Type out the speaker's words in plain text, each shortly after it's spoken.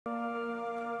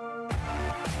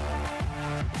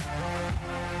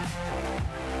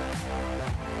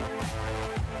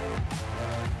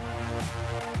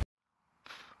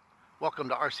Welcome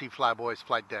to RC Flyboys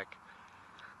Flight Deck.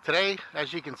 Today,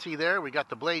 as you can see there, we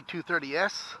got the Blade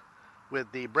 230S with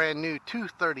the brand new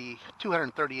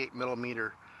 238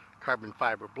 millimeter carbon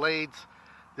fiber blades.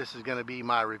 This is going to be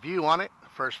my review on it,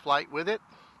 first flight with it.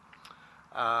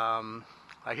 I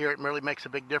hear it really makes a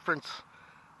big difference,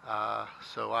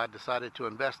 so I decided to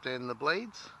invest in the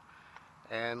blades,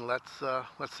 and let's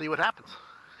see what happens.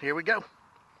 Here we go.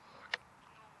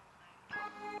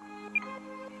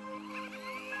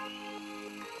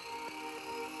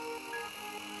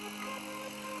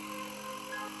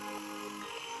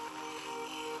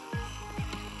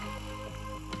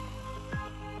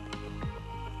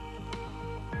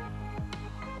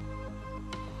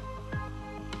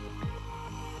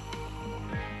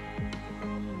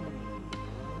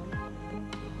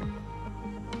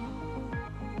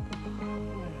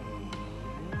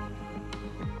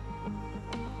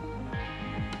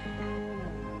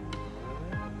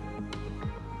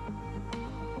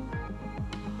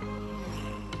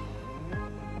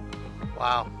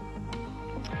 Wow.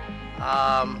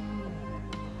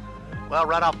 Well,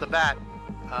 right off the bat,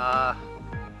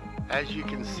 as you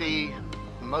can see,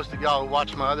 most of y'all who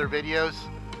watch my other videos,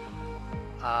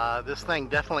 this thing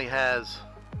definitely has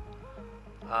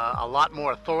a lot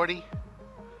more authority.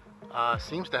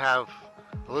 Seems to have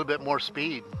a little bit more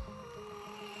speed.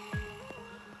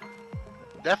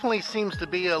 Definitely seems to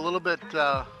be a little bit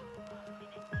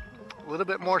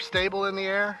more stable in the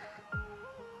air.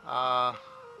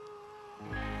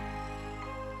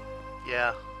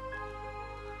 Yeah,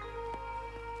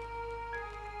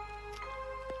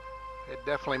 it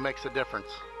definitely makes a difference.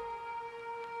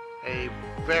 A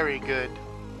very good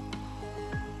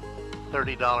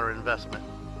 $30 investment.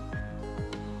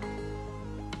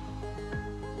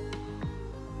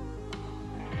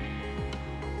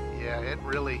 Yeah, it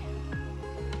really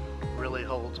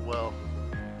holds well.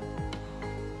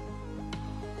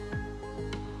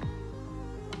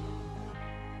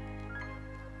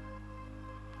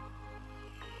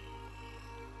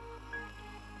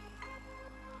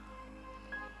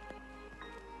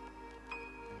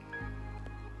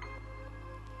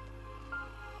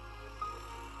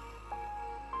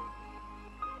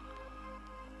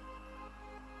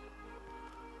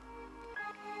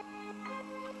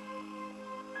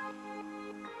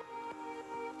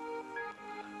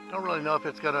 Don't really know if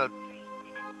it's going to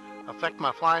affect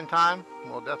my flying time.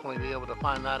 We'll definitely be able to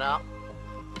find that out.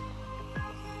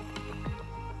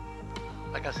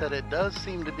 Like I said, it does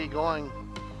seem to be going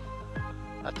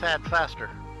a tad faster.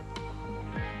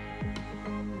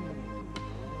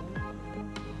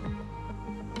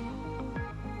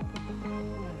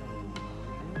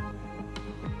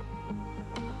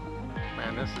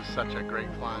 Man, this is such a great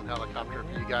flying helicopter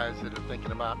for you guys that are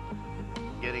thinking about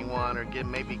getting one or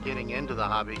maybe getting into the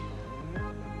hobby.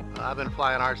 I've been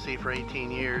flying RC for 18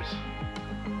 years,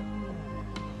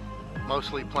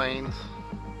 mostly planes.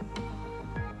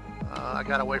 I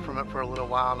got away from it for a little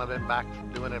while, and I've been back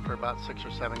doing it for about 6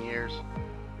 or 7 years.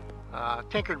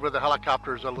 Tinkered with the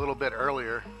helicopters a little bit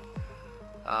earlier.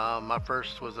 My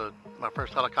first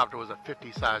helicopter was a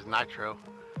 50 size Nitro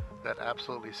that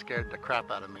absolutely scared the crap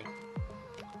out of me.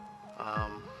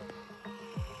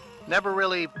 Never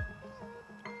really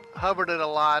hovered it a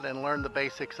lot and learned the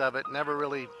basics of it. Never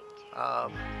really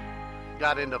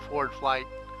got into forward flight.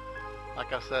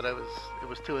 Like I said, it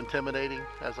was too intimidating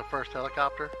as a first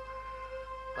helicopter.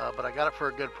 But I got it for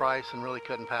a good price and really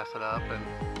couldn't pass it up, and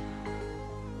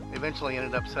eventually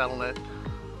ended up selling it.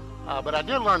 But I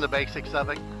did learn the basics of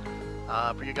it.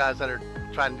 For you guys that are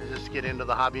trying to just get into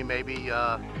the hobby, maybe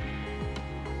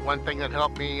one thing that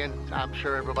helped me, and I'm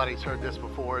sure everybody's heard this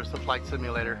before, is the flight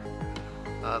simulator.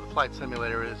 The flight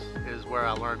simulator is where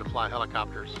I learned to fly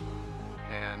helicopters,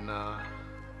 and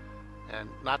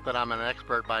not that I'm an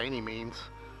expert by any means,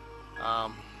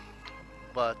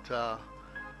 but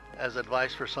as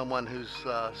advice for someone who's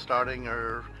starting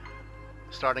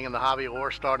in the hobby,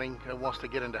 or wants to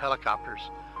get into helicopters,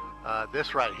 this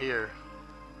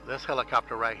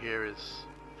helicopter right here is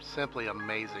simply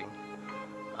amazing.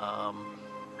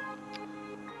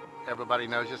 Everybody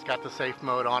knows it's got the safe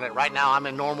mode on it. Right now I'm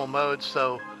in normal mode,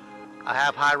 so I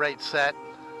have high rate set,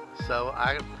 so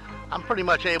I'm pretty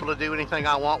much able to do anything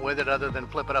I want with it other than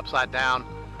flip it upside down.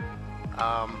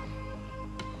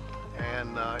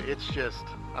 It's just,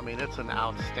 I mean, it's an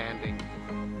outstanding,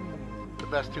 the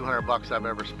best 200 bucks I've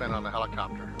ever spent on a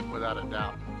helicopter, without a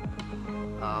doubt.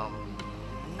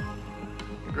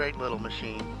 Great little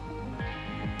machine.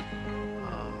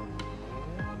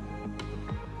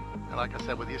 And like I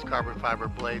said, with these carbon fiber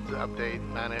blades update,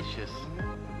 man,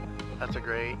 that's a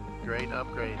great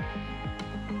upgrade.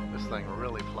 This thing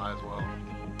really flies well.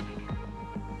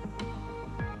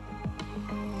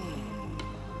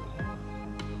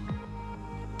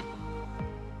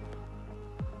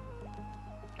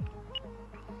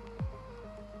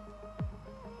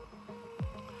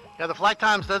 Yeah, the flight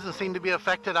times doesn't seem to be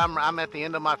affected. I'm at the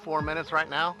end of my 4 minutes right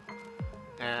now,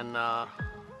 and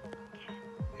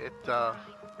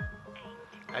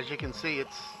as you can see,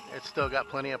 it's still got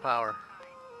plenty of power.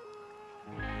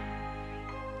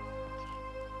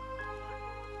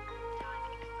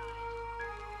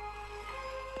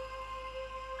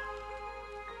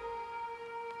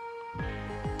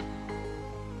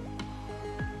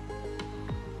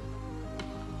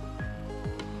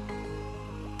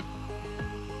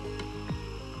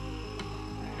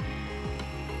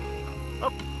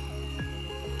 Oh.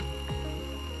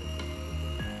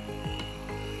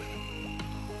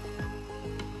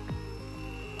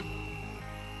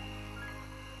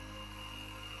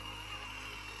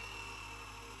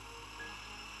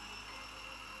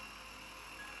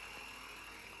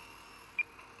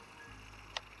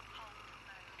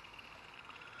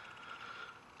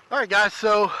 All right, guys.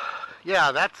 So,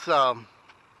 yeah, that's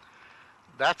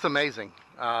amazing.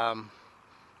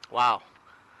 Wow.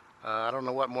 I don't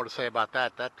know what more to say about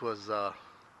that. That was a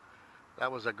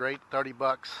great 30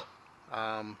 bucks,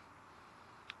 and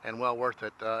well worth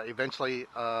it. Eventually,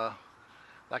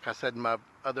 like I said in my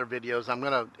other videos, I'm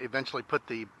going to eventually put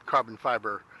the carbon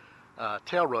fiber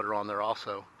tail rotor on there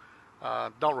also.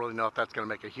 Don't really know if that's going to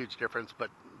make a huge difference,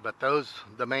 but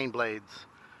the main blades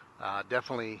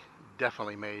definitely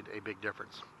made a big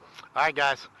difference. All right,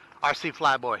 guys. RC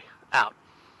Flyboy out.